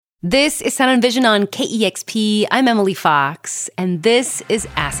This is Sound and Vision on KEXP. I'm Emily Fox, and this is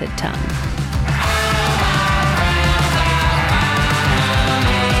Acid Tongue.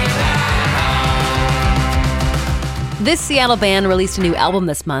 This Seattle band released a new album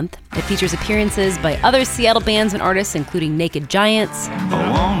this month. It features appearances by other Seattle bands and artists, including Naked Giants,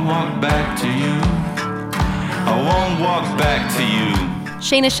 I won't walk back to you. I won't walk back to you.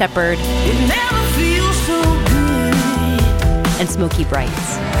 Shayna Shepherd, It never feels so good. and Smokey Brights.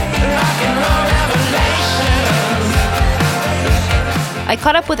 Rock and roll revelations. I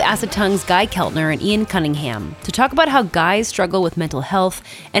caught up with Acid Tongue's Guy Keltner and Ian Cunningham to talk about how guys struggle with mental health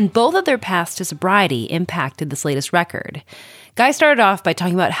and both of their paths to sobriety impacted this latest record. Guy started off by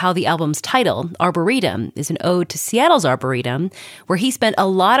talking about how the album's title, Arboretum, is an ode to Seattle's Arboretum, where he spent a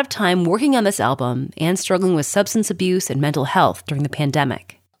lot of time working on this album and struggling with substance abuse and mental health during the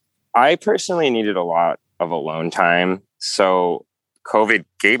pandemic. I personally needed a lot of alone time, so COVID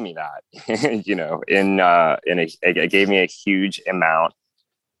gave me that. It gave me a huge amount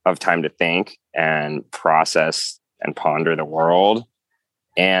of time to think and process and ponder the world.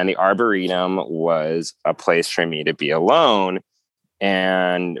 And the Arboretum was a place for me to be alone.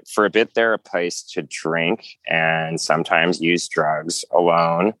 And for a bit there, a place to drink and sometimes use drugs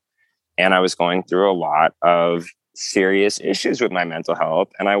alone. And I was going through a lot of serious issues with my mental health.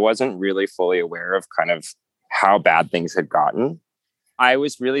 And I wasn't really fully aware of kind of how bad things had gotten. I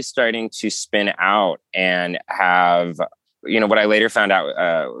was really starting to spin out and have, what I later found out,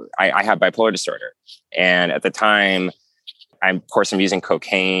 I have bipolar disorder. And at the time, of course, I'm using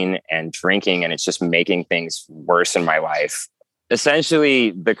cocaine and drinking, and it's just making things worse in my life.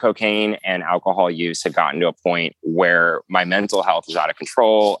 Essentially, the cocaine and alcohol use had gotten to a point where my mental health was out of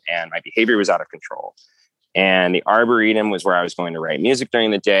control and my behavior was out of control. And the Arboretum was where I was going to write music during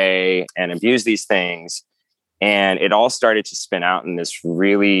the day and abuse these things. And it all started to spin out in this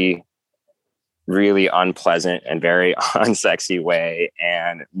really, really unpleasant and very unsexy way.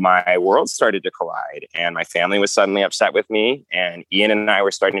 And my world started to collide, and my family was suddenly upset with me. And Ian and I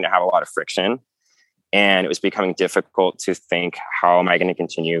were starting to have a lot of friction. And it was becoming difficult to think, how am I going to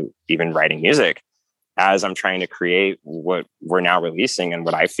continue even writing music as I'm trying to create what we're now releasing and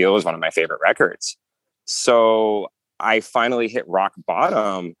what I feel is one of my favorite records. So I finally hit rock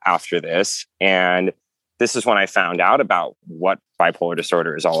bottom after this. And this is when I found out about what bipolar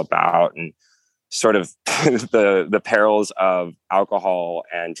disorder is all about and sort of the perils of alcohol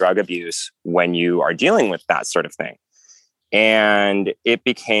and drug abuse when you are dealing with that sort of thing. And it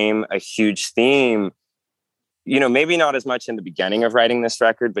became a huge theme, maybe not as much in the beginning of writing this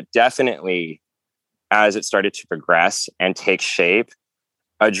record, but definitely as it started to progress and take shape.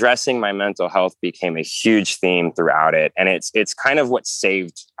 Addressing my mental health became a huge theme throughout it. And it's kind of what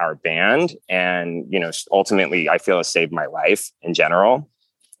saved our band. And, ultimately I feel has saved my life in general,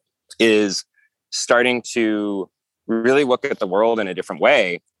 is starting to really look at the world in a different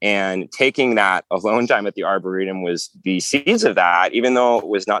way. And taking that alone time at the Arboretum was the seeds of that, even though it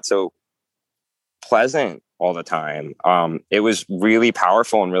was not so pleasant all the time. It was really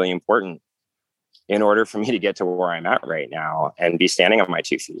powerful and really important in order for me to get to where I'm at right now and be standing on my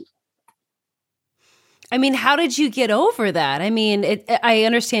 2 feet. I mean, how did you get over that? I mean, I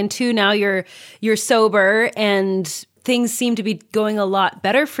understand too, now you're sober and things seem to be going a lot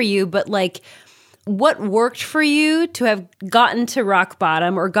better for you, but what worked for you to have gotten to rock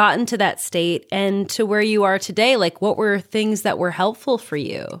bottom or gotten to that state and to where you are today? What were things that were helpful for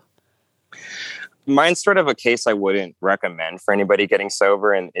you? Mine's sort of a case I wouldn't recommend for anybody getting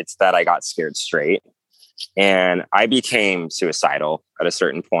sober, and it's that I got scared straight. And I became suicidal at a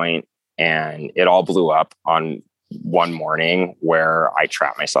certain point, and it all blew up on one morning where I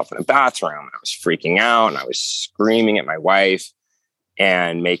trapped myself in a bathroom. I was freaking out, and I was screaming at my wife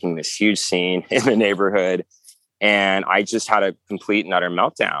and making this huge scene in the neighborhood. And I just had a complete and utter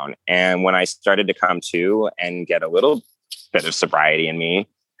meltdown. And when I started to come to and get a little bit of sobriety in me,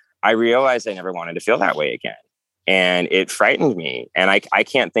 I realized I never wanted to feel that way again. And it frightened me. And I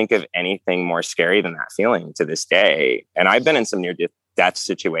can't think of anything more scary than that feeling to this day. And I've been in some near-death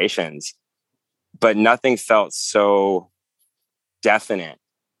situations, but nothing felt so definite.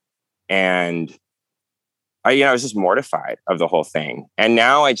 And I was just mortified of the whole thing. And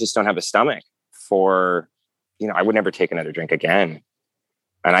now I just don't have a stomach for, I would never take another drink again.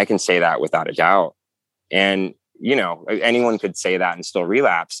 And I can say that without a doubt. And anyone could say that and still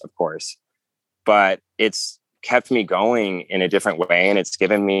relapse, of course, but it's kept me going in a different way. And it's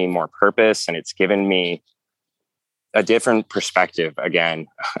given me more purpose, and it's given me a different perspective. Again,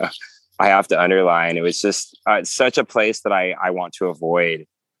 I have to underline, it was just such a place that I want to avoid,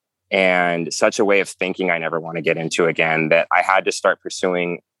 and such a way of thinking I never want to get into again, that I had to start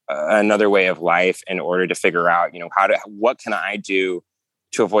pursuing another way of life in order to figure out, what can I do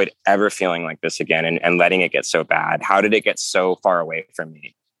to avoid ever feeling like this again and letting it get so bad? How did it get so far away from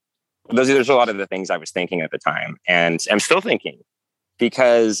me? There's a lot of the things I was thinking at the time, and I'm still thinking,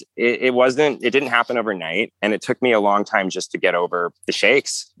 because it didn't happen overnight. And it took me a long time just to get over the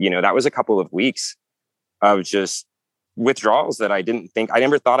shakes. That was a couple of weeks of just withdrawals that I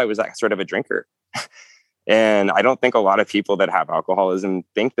never thought I was that sort of a drinker. And I don't think a lot of people that have alcoholism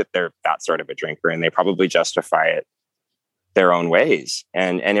think that they're that sort of a drinker, and they probably justify it their own ways.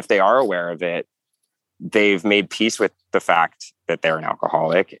 And if they are aware of it, they've made peace with the fact that they're an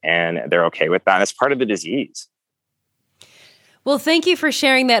alcoholic and they're okay with that. It's part of the disease. Well, thank you for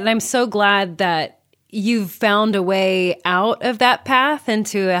sharing that. And I'm so glad that you've found a way out of that path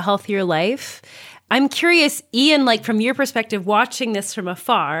into a healthier life. I'm curious, Ian, like from your perspective, watching this from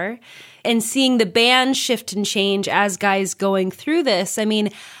afar and seeing the band shift and change as guys going through this. I mean,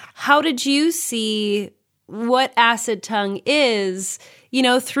 how did you see what Acid Tongue is,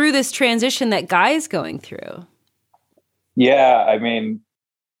 through this transition that Guy's going through? Yeah, I mean,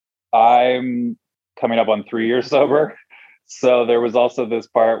 I'm coming up on 3 years sober. So there was also this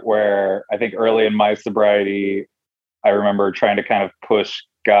part where I think early in my sobriety, I remember trying to kind of push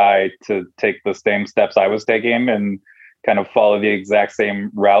Guy to take the same steps I was taking and kind of follow the exact same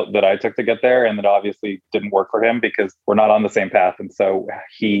route that I took to get there. And that obviously didn't work for him because we're not on the same path. And so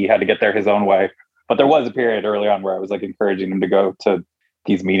he had to get there his own way. But there was a period early on where I was like encouraging him to go to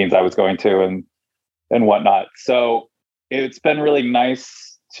these meetings I was going to and whatnot. So it's been really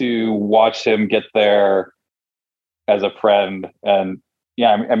nice to watch him get there as a friend. And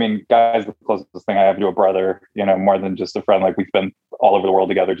yeah, I mean, Guy's the closest thing I have to a brother, more than just a friend. Like we've been all over the world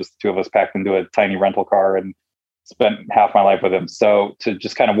together, just the two of us packed into a tiny rental car and spent half my life with him. So to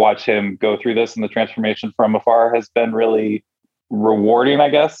just kind of watch him go through this and the transformation from afar has been really rewarding, I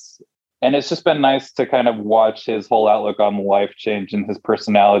guess. And it's just been nice to kind of watch his whole outlook on life change and his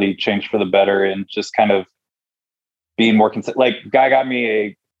personality change for the better, and just kind of being more consistent. Like Guy got me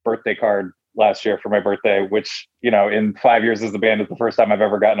a birthday card last year for my birthday, which, in 5 years as the band is the first time I've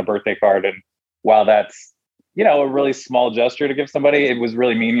ever gotten a birthday card. And while that's, a really small gesture to give somebody, it was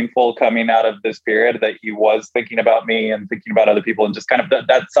really meaningful coming out of this period that he was thinking about me and thinking about other people, and just kind of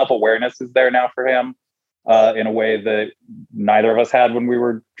that self-awareness is there now for him. In a way that neither of us had when we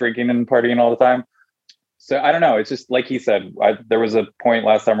were drinking and partying all the time. So I don't know. It's just like he said, there was a point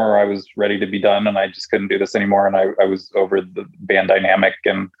last summer where I was ready to be done and I just couldn't do this anymore. And I was over the band dynamic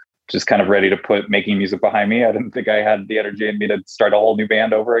and just kind of ready to put making music behind me. I didn't think I had the energy in me to start a whole new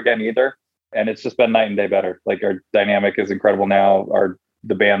band over again either. And it's just been night and day better. Like our dynamic is incredible now.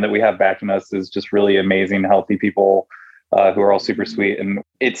 The band that we have backing us is just really amazing, healthy people who are all super sweet. And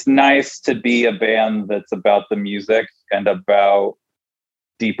it's nice to be a band that's about the music and about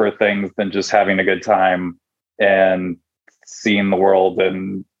deeper things than just having a good time and seeing the world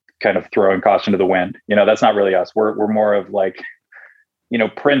and kind of throwing caution to the wind. That's not really us. We're more of like,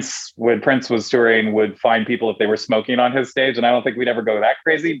 Prince, when Prince was touring, would find people if they were smoking on his stage. And I don't think we'd ever go that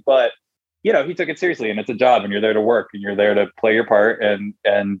crazy, but he took it seriously, and it's a job, and you're there to work, and you're there to play your part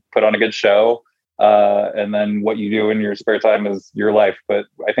and put on a good show. And then what you do in your spare time is your life. But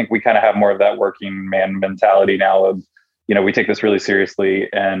I think we kind of have more of that working man mentality now of, we take this really seriously,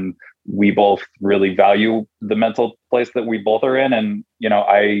 and we both really value the mental place that we both are in. And,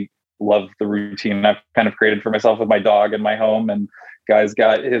 I love the routine I've kind of created for myself with my dog and my home, and Guy's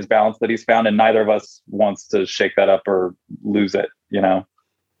got his balance that he's found, and neither of us wants to shake that up or lose it,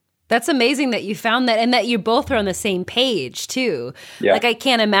 That's amazing that you found that, and that you both are on the same page too. Yeah. Like I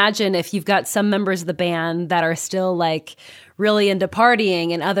can't imagine if you've got some members of the band that are still like really into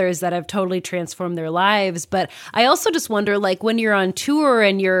partying and others that have totally transformed their lives. But I also just wonder, like when you're on tour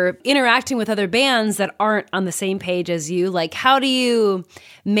and you're interacting with other bands that aren't on the same page as you, like how do you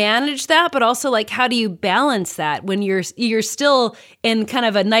manage that? But also like how do you balance that when you're still in kind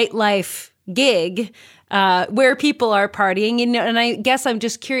of a nightlife gig where people are partying, and I guess I'm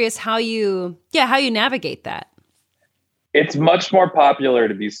just curious how you navigate that. It's much more popular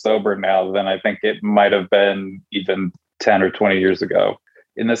to be sober now than I think it might have been even 10 or 20 years ago.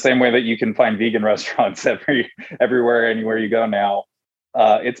 In the same way that you can find vegan restaurants everywhere, anywhere you go now,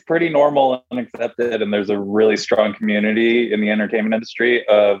 it's pretty normal and accepted. And there's a really strong community in the entertainment industry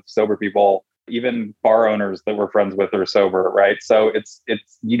of sober people. Even bar owners that we're friends with are sober, right? So it's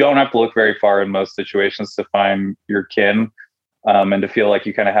you don't have to look very far in most situations to find your kin, and to feel like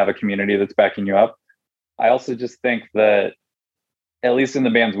you kind of have a community that's backing you up. I also just think that, at least in the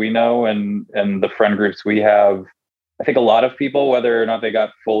bands we know and the friend groups we have, I think a lot of people, whether or not they got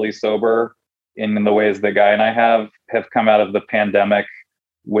fully sober in the ways that Guy and I have come out of the pandemic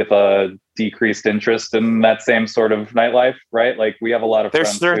with a decreased interest in that same sort of nightlife, right? Like we have a lot of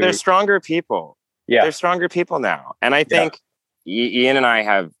friends. They're stronger people. Yeah. They're stronger people now. And I think Ian and I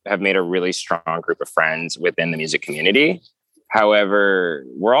have made a really strong group of friends within the music community. However,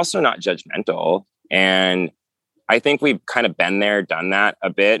 we're also not judgmental. And I think we've kind of been there, done that a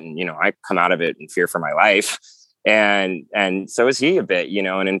bit. And, you know, I come out of it in fear for my life. And so is he a bit, you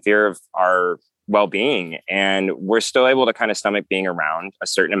know, and in fear of our well-being. And we're still able to kind of stomach being around a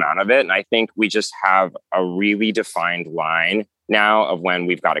certain amount of it. And I think we just have a really defined line now of when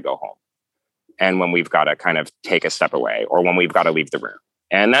we've got to go home and when we've got to kind of take a step away or when we've got to leave the room.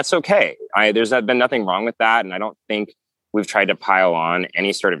 And that's okay. There's been nothing wrong with that. And I don't think we've tried to pile on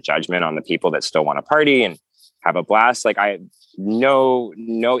any sort of judgment on the people that still want to party and have a blast. Like no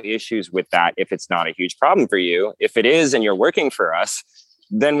issues with that. If it's not a huge problem for you, if it is, and you're working for us,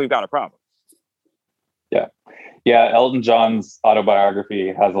 then we've got a problem. Yeah. Elton John's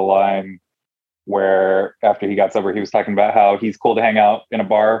autobiography has a line where after he got sober, he was talking about how he's cool to hang out in a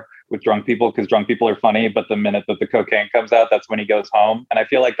bar with drunk people because drunk people are funny. But the minute that the cocaine comes out, that's when he goes home. And I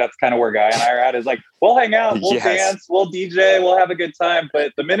feel like that's kind of where Guy and I are at, is like, we'll hang out, we'll dance, we'll DJ, we'll have a good time.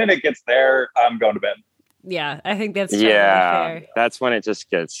 But the minute it gets there, I'm going to bed. Yeah, I think that's totally fair. That's when it just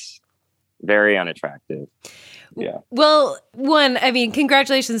gets very unattractive. Yeah. Well,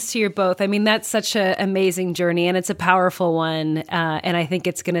 congratulations to you both. I mean, that's such an amazing journey and it's a powerful one. And I think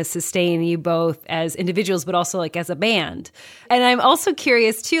it's going to sustain you both as individuals, but also like as a band. And I'm also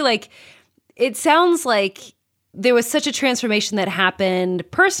curious too, like, it sounds like there was such a transformation that happened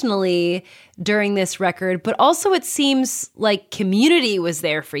personally during this record, but also it seems like community was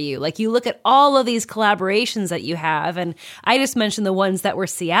there for you. Like you look at all of these collaborations that you have, and I just mentioned the ones that were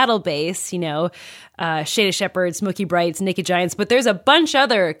Seattle-based, you know, Shada Shepherd, Smokey Brights, Naked Giants, but there's a bunch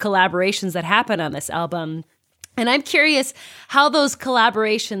other collaborations that happen on this album. And I'm curious how those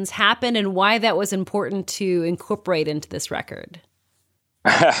collaborations happened and why that was important to incorporate into this record.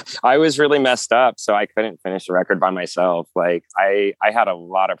 I was really messed up, so I couldn't finish the record by myself. Like I had a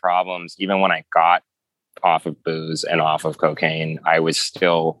lot of problems. Even when I got off of booze and off of cocaine, I was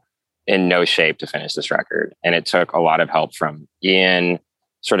still in no shape to finish this record. And it took a lot of help from Ian,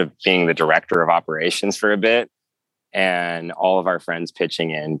 sort of being the director of operations for a bit, and all of our friends pitching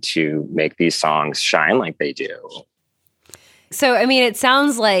in to make these songs shine like they do. So, I mean, it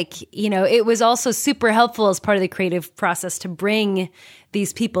sounds like, you know, it was also super helpful as part of the creative process to bring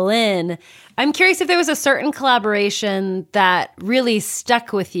these people in. I'm curious if there was a certain collaboration that really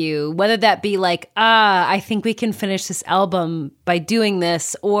stuck with you, whether that be like, I think we can finish this album by doing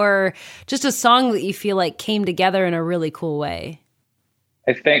this, or just a song that you feel like came together in a really cool way.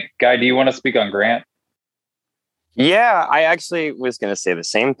 I think, Guy, do you want to speak on Grant? Yeah, I actually was going to say the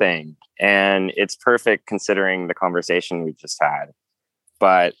same thing. And it's perfect considering the conversation we just had.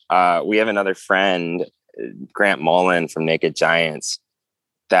 But we have another friend, Grant Mullen from Naked Giants,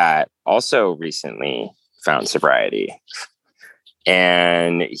 that also recently found sobriety.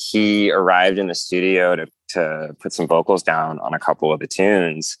 And he arrived in the studio to put some vocals down on a couple of the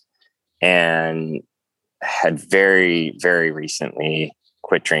tunes and had very, very recently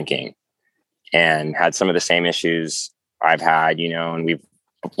quit drinking and had some of the same issues I've had, you know, and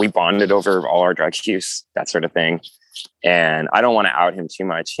we bonded over all our drug use, that sort of thing. And I don't want to out him too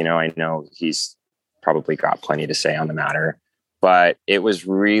much. You know, I know he's probably got plenty to say on the matter, but it was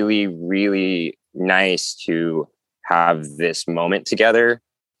really, really nice to have this moment together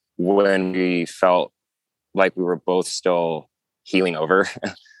when we felt like we were both still healing over,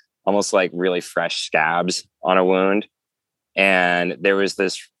 almost like really fresh scabs on a wound. And there was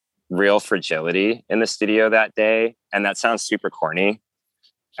this real fragility in the studio that day. And that sounds super corny.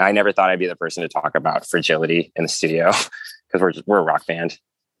 I never thought I'd be the person to talk about fragility in the studio because we're a rock band,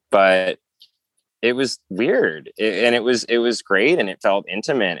 but it was weird. And it was great. And it felt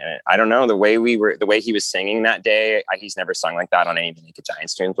intimate. And I don't know, the way he was singing that day, he's never sung like that on any Naked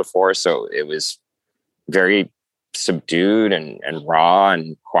Giants tunes before. So it was very subdued and raw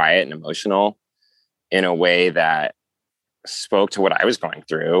and quiet and emotional in a way that spoke to what I was going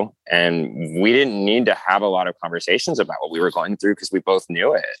through. And we didn't need to have a lot of conversations about what we were going through because we both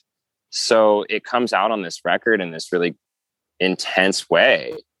knew it. So it comes out on this record in this really intense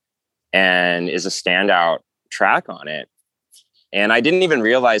way and is a standout track on it. And I didn't even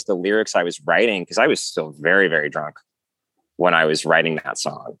realize the lyrics I was writing because I was still very, very drunk when I was writing that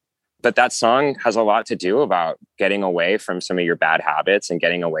song. But that song has a lot to do about getting away from some of your bad habits and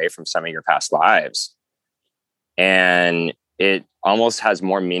getting away from some of your past lives. And it almost has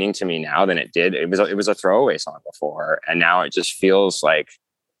more meaning to me now than it did. It was a throwaway song before. And now it just feels like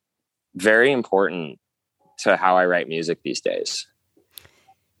very important to how I write music these days.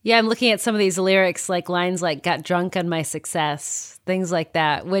 Yeah, I'm looking at some of these lyrics, like lines like "got drunk on my success," things like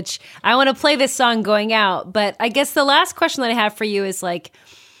that, which I want to play this song going out. But I guess the last question that I have for you is like,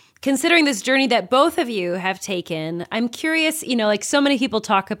 considering this journey that both of you have taken, I'm curious, you know, like so many people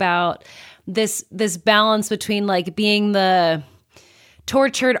talk about this balance between like being the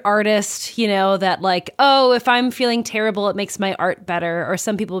tortured artist, you know, that like, oh, if I'm feeling terrible, it makes my art better. Or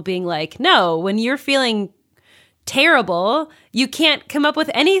some people being like, no, when you're feeling terrible, you can't come up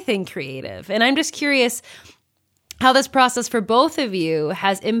with anything creative. And I'm just curious how this process for both of you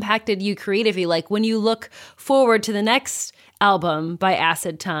has impacted you creatively. Like when you look forward to the next album by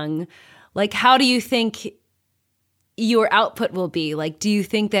Acid Tongue, like how do you think your output will be? Like, do you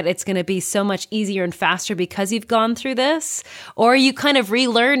think that it's going to be so much easier and faster because you've gone through this? Or are you kind of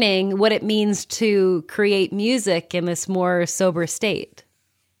relearning what it means to create music in this more sober state?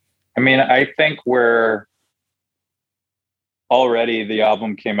 I mean, I think the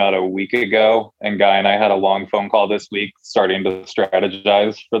album came out a week ago, and Guy and I had a long phone call this week starting to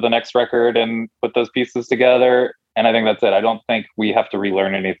strategize for the next record and put those pieces together. And I think that's it. I don't think we have to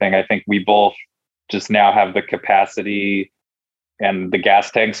relearn anything. I think we both just now have the capacity and the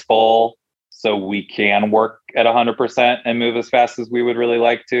gas tanks full, so we can work at 100% and move as fast as we would really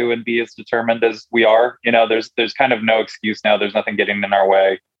like to and be as determined as we are. You know, there's kind of no excuse now. There's nothing getting in our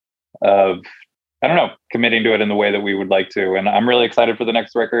way of, I don't know, committing to it in the way that we would like to. And I'm really excited for the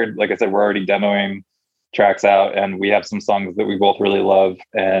next record. Like I said, we're already demoing tracks out, and we have some songs that we both really love.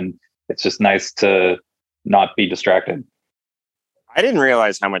 And it's just nice to not be distracted. I didn't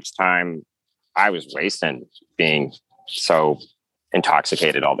realize how much time I was wasting being so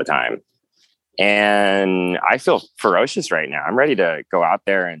intoxicated all the time. And I feel ferocious right now. I'm ready to go out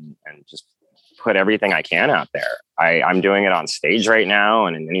there and just put everything I can out there. I'm doing it on stage right now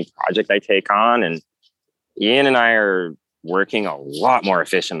and in any project I take on. And Ian and I are working a lot more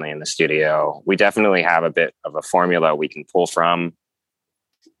efficiently in the studio. We definitely have a bit of a formula we can pull from.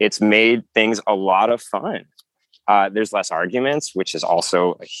 It's made things a lot of fun. There's less arguments, which is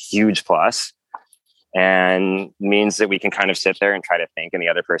also a huge plus, and means that we can kind of sit there and try to think in the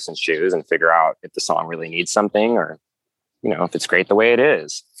other person's shoes and figure out if the song really needs something, or, you know, if it's great the way it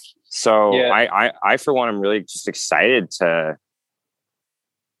is. So yeah. I for one, I'm really just excited to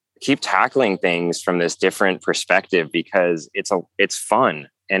keep tackling things from this different perspective, because it's fun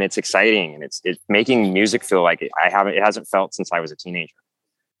and it's exciting, and it's making music feel like it hasn't felt since I was a teenager.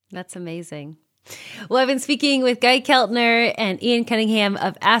 That's amazing. Well, I've been speaking with Guy Keltner and Ian Cunningham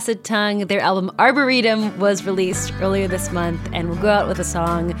of Acid Tongue. Their album Arboretum was released earlier this month, and we'll go out with a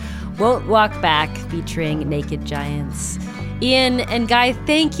song, Won't Walk Back, featuring Naked Giants. Ian and Guy,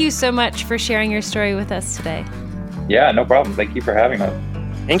 thank you so much for sharing your story with us today. Yeah, no problem. Thank you for having us.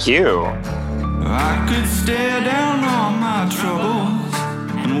 Thank you. I could stare down all my troubles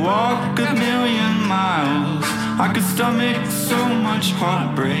and walk a million miles. I could stomach so much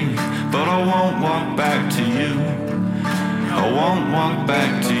heartbreak, but I won't walk back to you. I won't walk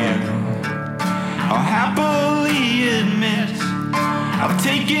back to you. I'll happily admit I've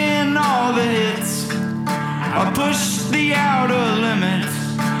taken all the hits. I'll push the outer limits.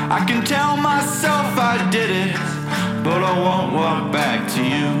 I can tell myself I did it, but I won't walk back to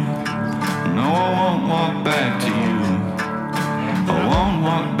you. No, I won't walk back to you. I won't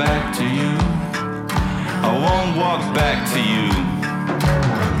walk back to you. I won't walk back to you.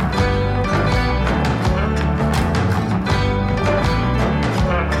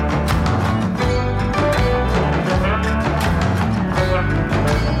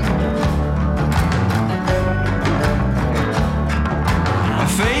 I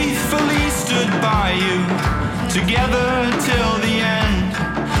faithfully stood by you, together till the end,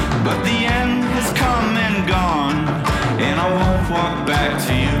 but the end has come and gone, and I won't walk back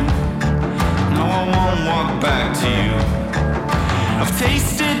to you. No, I won't walk back to you. I've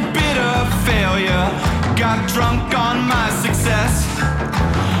tasted bitter failure, got drunk on my success,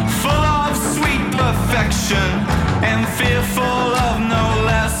 full of sweet perfection and fearful of no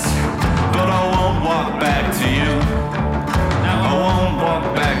less. But I won't walk back to you. I won't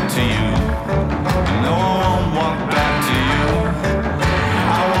walk back to you. No, I won't walk back to you.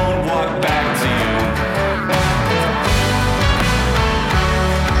 I won't walk back to you.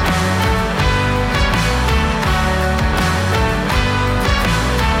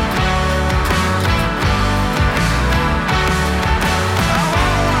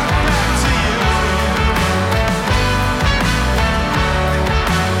 I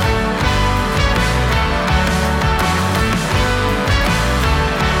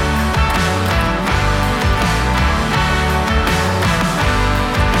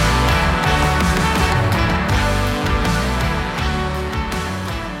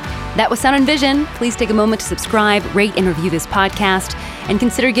That was Sound and Vision. Please take a moment to subscribe, rate, and review this podcast, and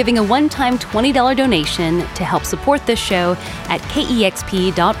consider giving a one-time $20 donation to help support this show at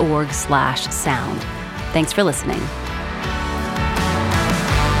kexp.org/sound. Thanks for listening.